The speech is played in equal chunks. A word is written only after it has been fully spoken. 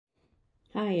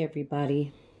Hi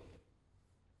everybody.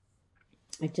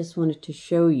 I just wanted to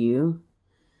show you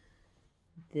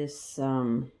this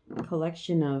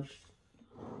collection of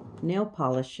nail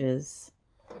polishes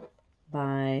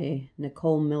by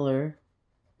Nicole Miller.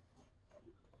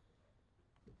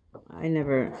 I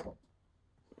never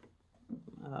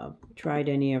tried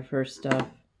any of her stuff.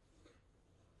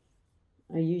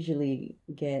 I usually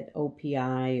get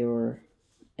OPI or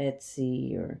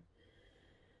Etsy or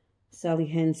Sally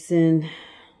Henson,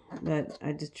 but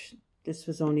this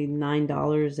was only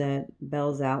 $9 at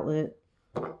Bealls Outlet.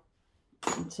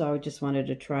 So I just wanted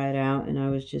to try it out, and I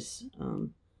was just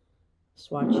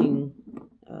swatching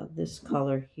this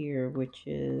color here, which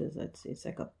is, let's see, it's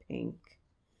like a pink.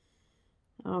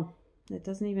 Oh, it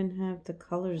doesn't even have the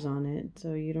colors on it,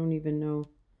 so you don't even know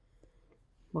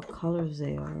what colors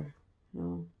they are.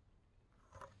 No.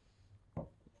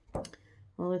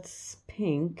 Well, it's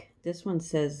pink. This one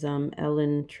says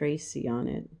Ellen Tracy on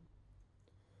it.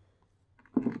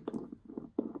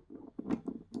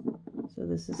 So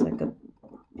this is like a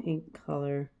pink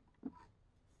color.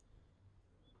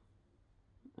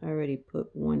 I already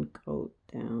put one coat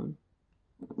down.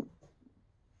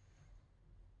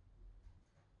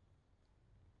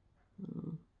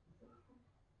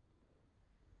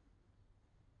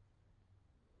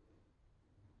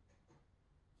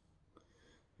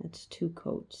 That's 2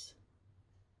 coats.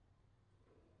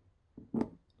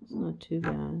 It's not too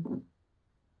bad.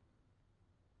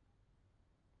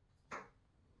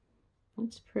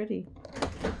 It's pretty.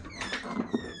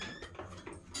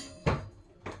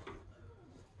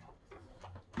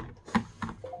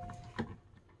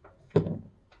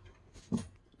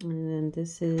 And then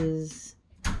this is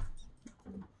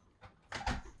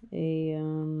a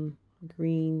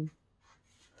green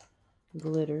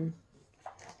glitter,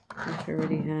 which I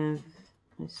already have.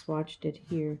 I swatched it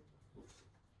here.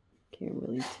 Can't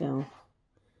really tell.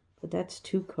 But that's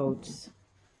 2 coats.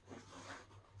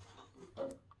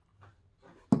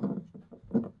 I'll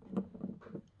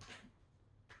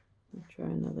try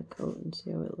another coat and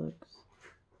see how it looks.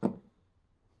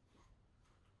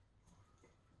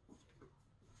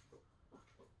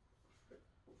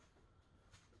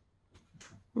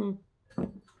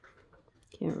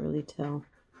 Can't really tell.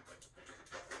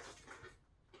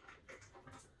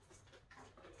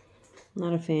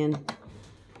 Not a fan.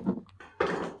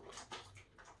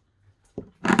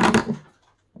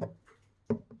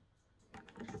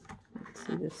 Let's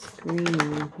see this green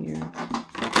one here.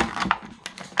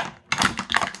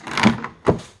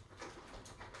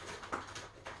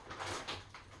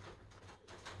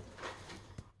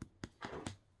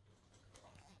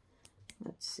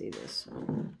 Let's see this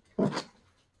one.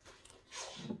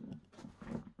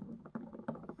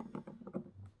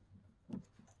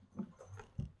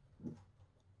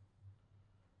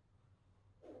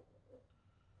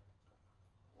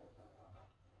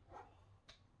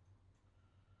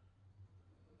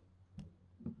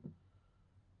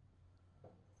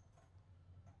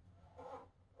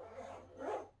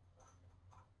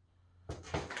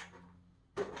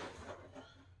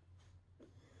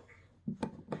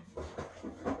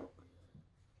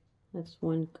 That's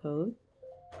 1 coat.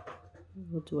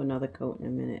 We'll do another coat in a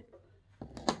minute.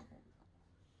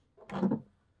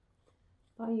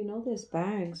 Oh, you know there's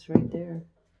bags right there.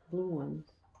 Blue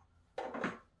ones.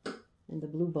 And the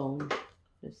blue bone.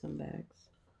 There's some bags.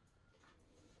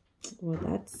 Well,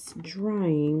 that's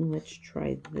drying. Let's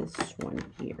try this one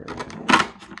here.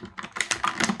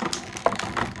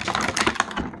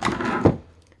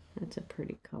 That's a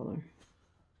pretty color.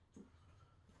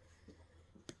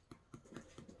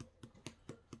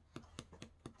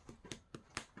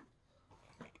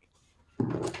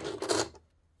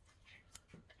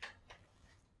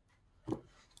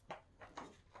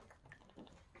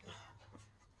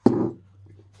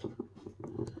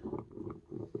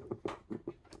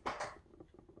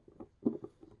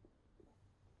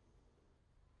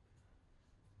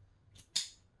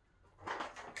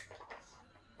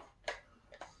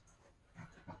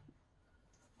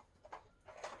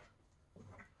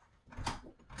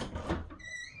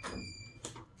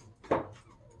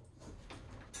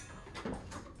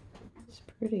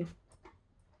 Pretty.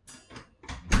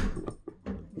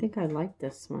 I think I like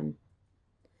this one.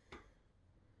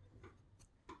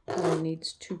 It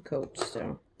needs 2 coats,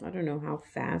 so I don't know how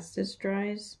fast this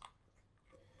dries.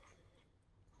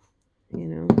 You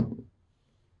know.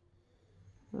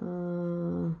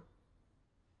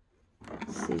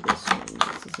 Let's see this one.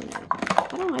 This isn't it.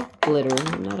 I don't like glitter.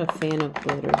 I'm not a fan of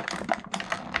glitter.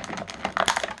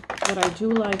 But I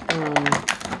do like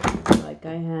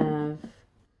I have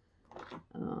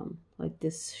like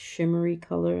this shimmery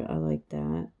color. I like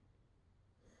that.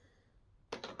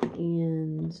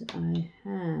 And I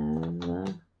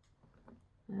have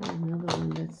another one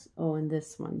that's, oh, and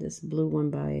this one, this blue one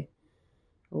by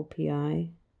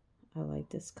OPI. I like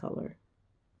this color.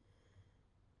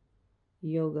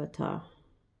 Yogata.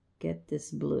 Get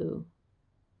this blue.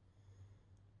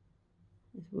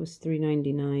 It was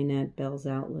 $3.99 at Bealls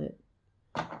Outlet.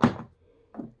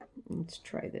 Let's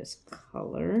try this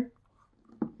color.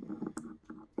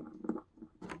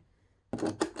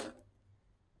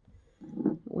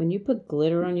 When you put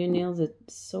glitter on your nails,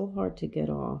 it's so hard to get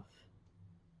off.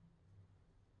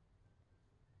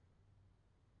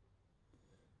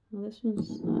 Well, this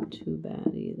one's not too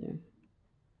bad either.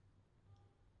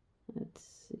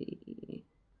 Let's see.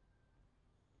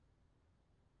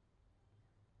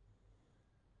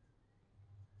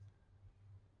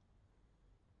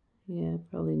 Yeah, it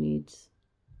probably needs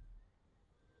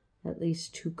at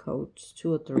least 2 coats,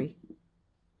 2 or 3.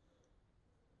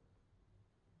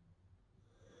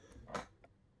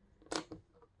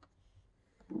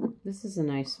 This is a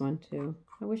nice one too.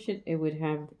 I wish it would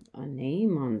have a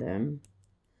name on them.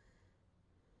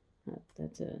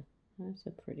 That's a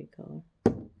pretty color.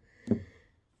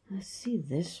 Let's see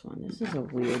this one. This is a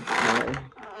weird color.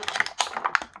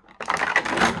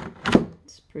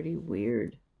 It's pretty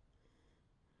weird.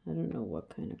 I don't know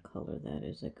what kind of color that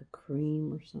is, like a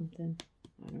cream or something.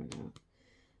 I don't know.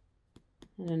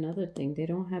 And another thing, they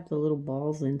don't have the little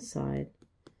balls inside.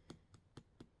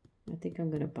 I think I'm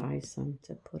going to buy some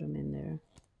to put them in there.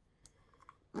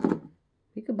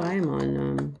 You could buy them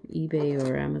on eBay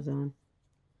or Amazon.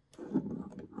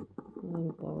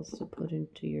 Little balls to put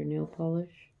into your nail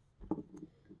polish.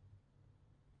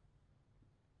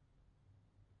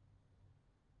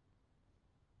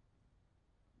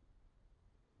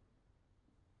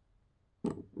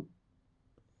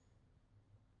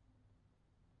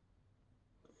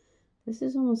 This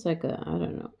is almost like a, I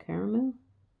don't know, caramel?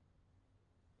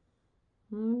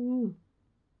 I don't know.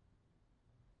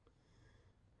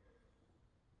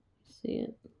 See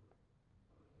it?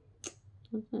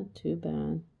 That's not too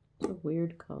bad. It's a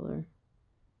weird color.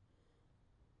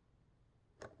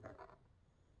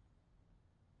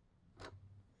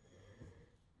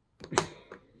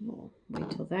 We'll wait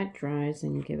till that dries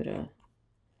and give it a...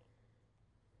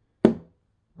 Okay.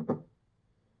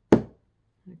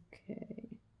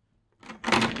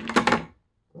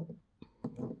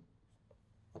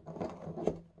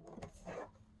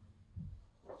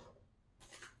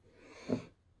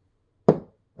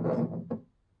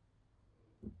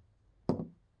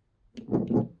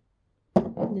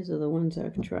 These are the ones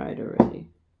I've tried already.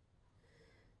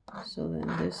 So then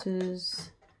this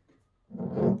is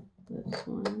this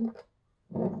one.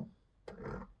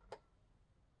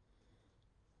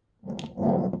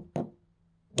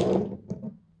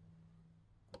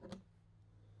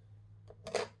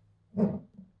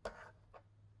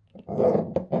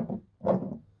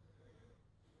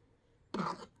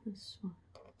 This one.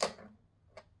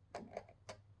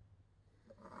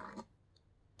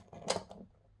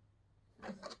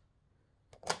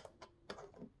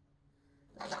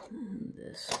 And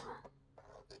this one.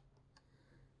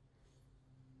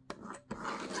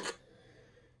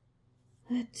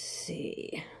 Let's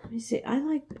see. Let me see. I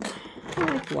like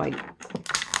white.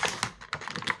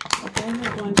 Okay, I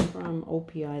have one from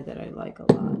OPI that I like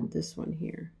a lot. This one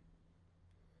here.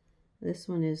 This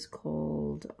one is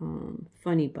called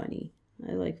Funny Bunny.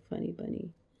 I like Funny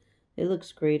Bunny. It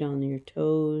looks great on your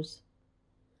toes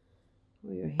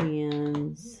or your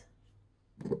hands.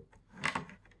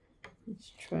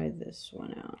 Let's try this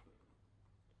one out.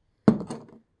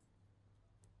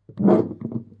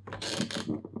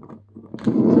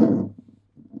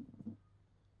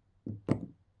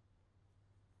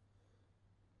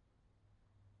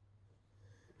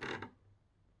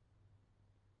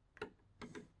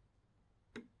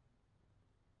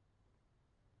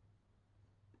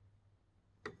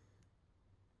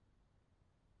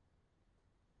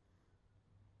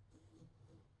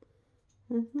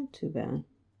 That's not too bad.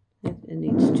 It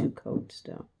needs 2 coats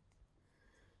though.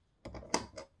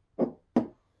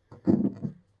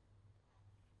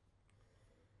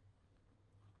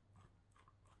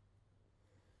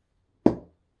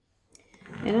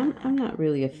 And I'm not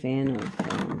really a fan of,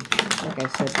 like I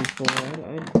said before,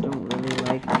 I don't really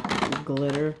like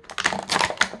glitter.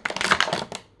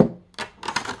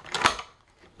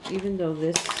 Even though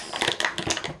this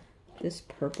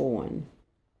purple one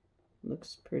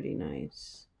looks pretty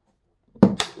nice.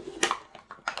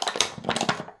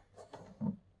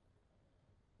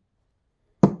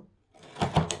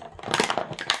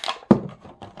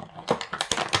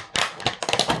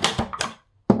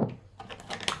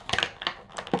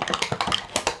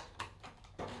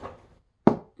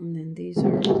 And then these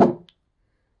are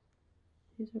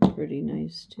pretty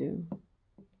nice too.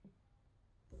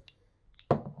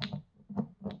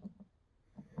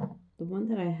 The one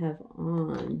that I have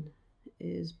on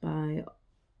is by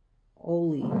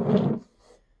Oli,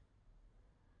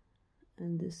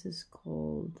 and this is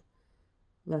called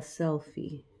La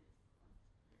Selfie.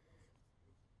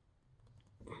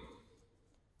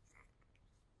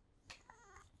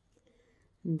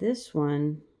 And this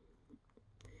one,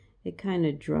 it kind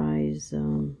of dries,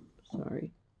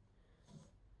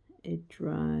 it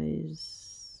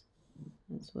dries,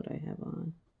 that's what I have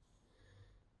on,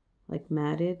 like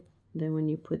matted. Then when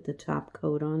you put the top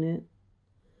coat on it,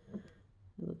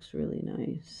 it looks really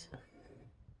nice.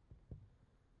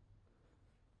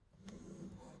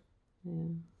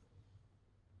 Yeah.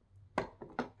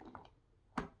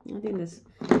 I think this,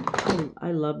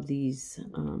 I love these.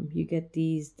 You get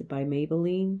these by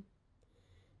Maybelline.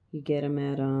 You get them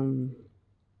at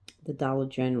the Dollar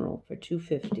General for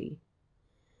 $2.50.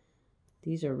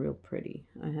 These are real pretty.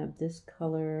 I have this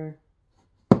color,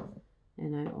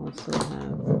 and I also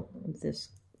have this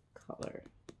color.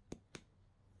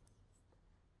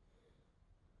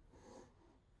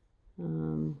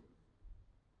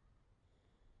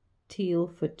 Teal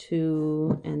for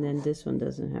 $2, and then this one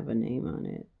doesn't have a name on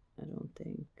it, I don't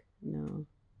think. No.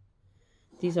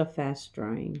 These are fast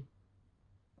drying.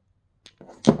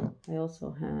 I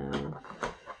also have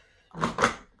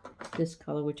this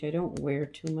color, which I don't wear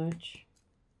too much.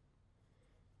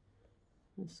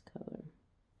 This color.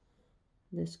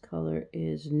 This color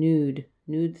is Nude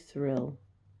Thrill.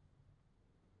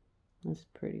 That's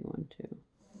a pretty one too.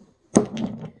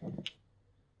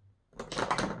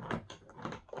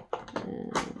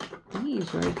 And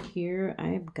these right here,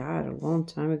 I've got a long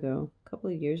time ago, a couple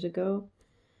of years ago,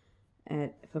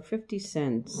 for 50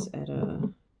 cents at a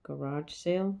garage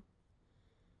sale.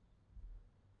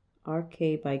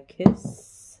 RK by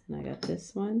Kiss, and I got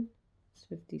this one. It's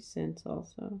 50 cents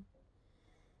also.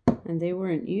 And they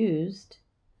weren't used.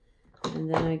 And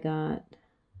then I got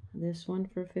this one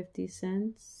for 50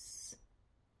 cents.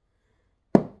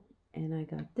 And I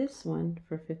got this one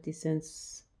for 50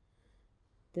 cents.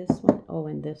 This one, oh,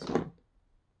 and this one.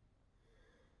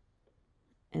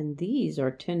 And these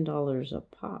are $10 a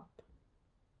pop.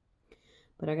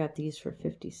 But I got these for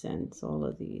 50 cents, all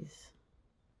of these.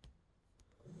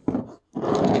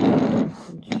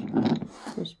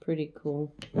 Which was pretty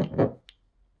cool.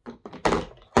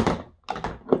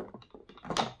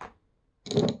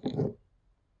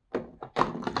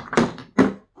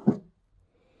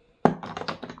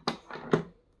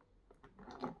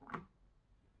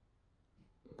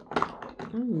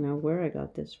 I don't know where I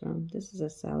got this from. This is a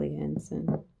Sally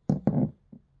Hansen.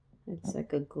 It's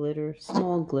like a glitter,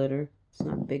 small glitter. It's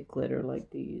not big glitter like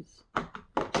these.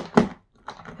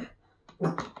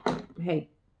 Hey,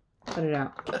 cut it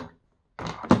out.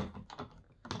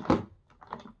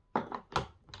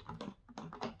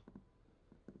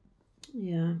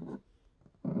 Yeah.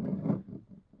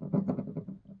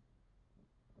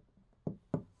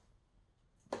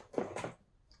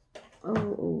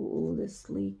 Oh, this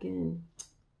leaking.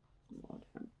 Lord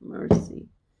have mercy.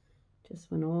 Just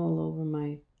went all over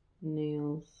my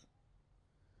nails.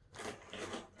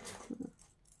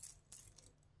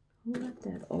 Who left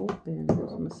that open?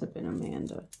 This must have been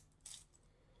Amanda.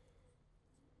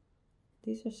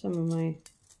 These are some of my...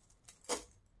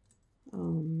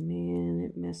 Oh man,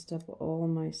 it messed up all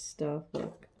my stuff.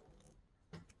 Look.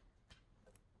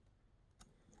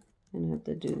 I'm gonna have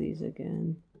to do these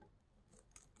again.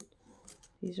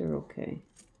 These are okay.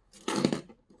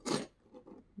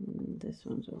 This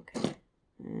one's okay.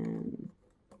 And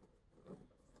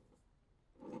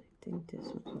I think this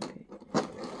one's okay.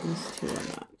 These two are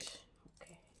not.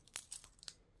 Okay.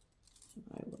 So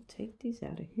I will take these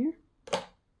out of here.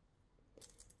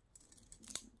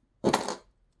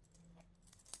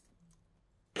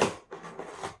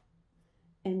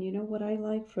 And you know what I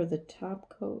like for the top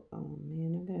coat? Oh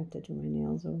man, I'm gonna have to do my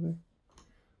nails over.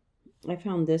 I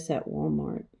found this at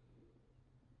Walmart.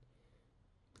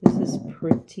 This is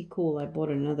pretty cool. I bought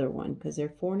another one because they're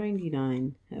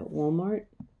 $4.99 at Walmart.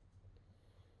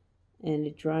 And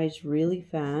it dries really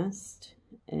fast.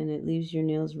 And it leaves your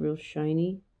nails real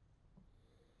shiny.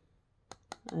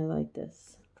 I like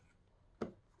this.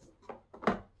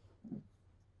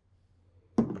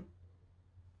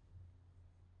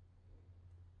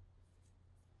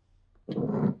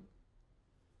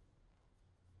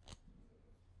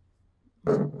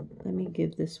 Let me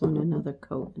give this one another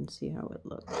coat and see how it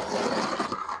looks.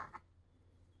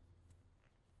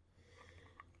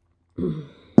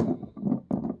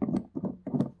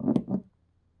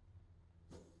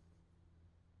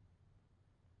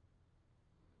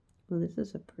 Well, this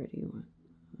is a pretty one.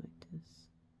 I like this.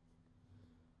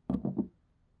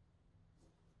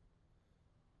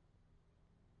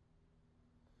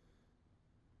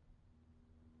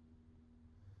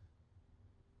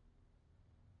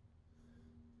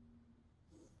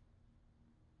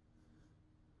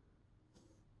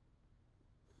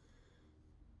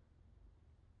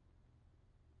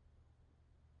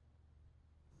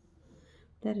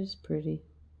 That is pretty.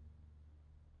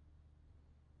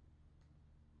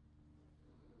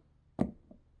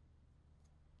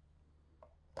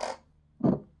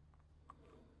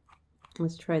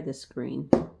 Let's try this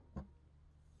green.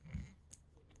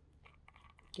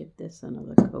 Give this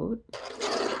another coat.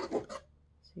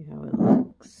 See how it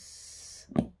looks.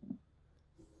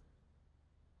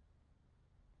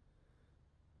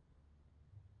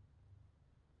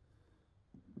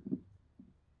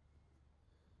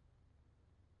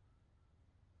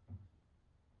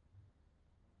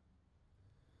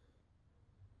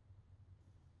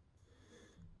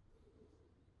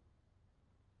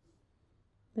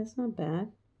 That's not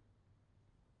bad,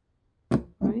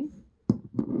 right?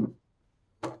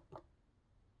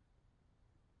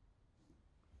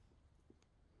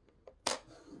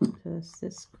 Just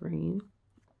this green.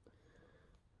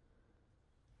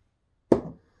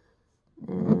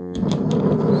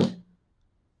 And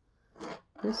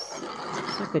this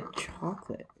looks like a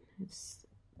chocolate. It's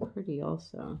pretty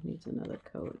also. Needs another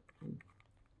coat.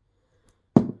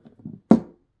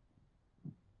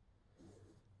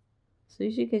 So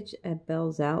you should get at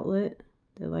Bealls Outlet.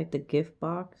 They're like the gift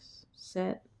box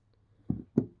set.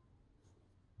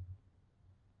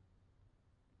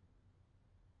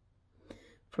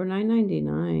 For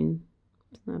 $9.99,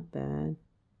 it's not bad.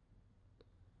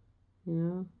 You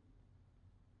know?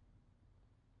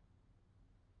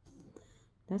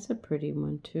 That's a pretty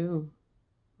one too.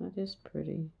 That is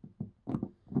pretty.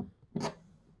 I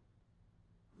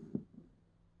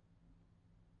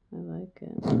like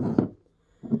it.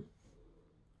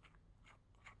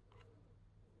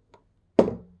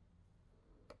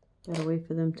 Gotta wait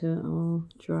for them to all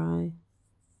dry.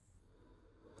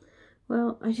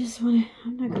 Well, I just want to,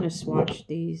 I'm not going to swatch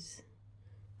these.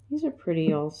 These are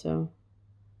pretty also.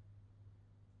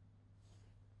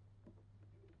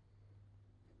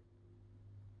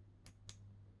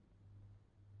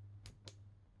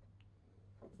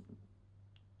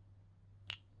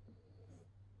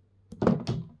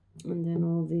 And then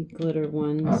all the glitter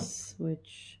ones,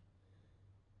 which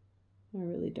I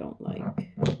really don't like.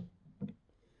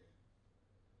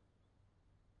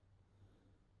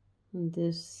 And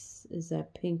this is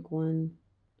that pink one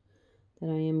that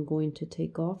I am going to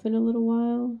take off in a little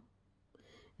while.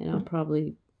 And I'll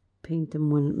probably paint them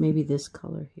one, maybe this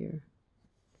color here.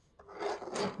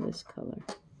 This color.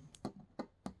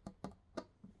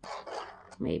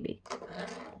 Maybe.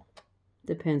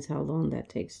 Depends how long that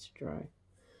takes to dry.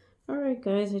 Alright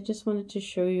guys, I just wanted to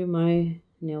show you my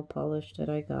nail polish that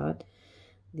I got.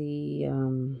 The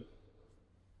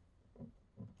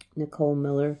Nicole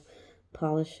Miller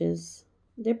polishes.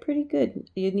 They're pretty good.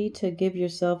 You need to give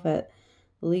yourself at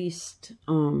least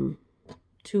 2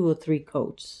 or 3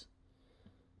 coats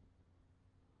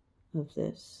of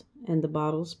this. And the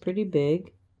bottle's pretty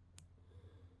big.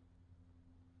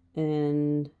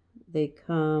 And they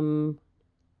come...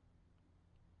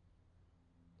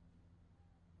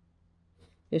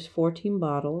 There's 14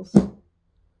 bottles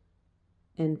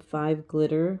and 5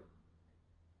 glitter,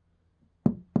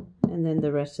 and then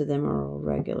the rest of them are all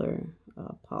regular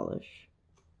polish.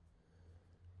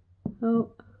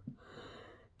 Oh,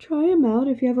 try them out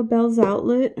if you have a Bealls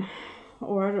Outlet,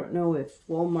 or I don't know if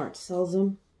Walmart sells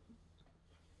them,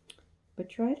 but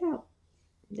try it out.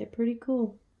 They're pretty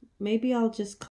cool. Maybe I'll just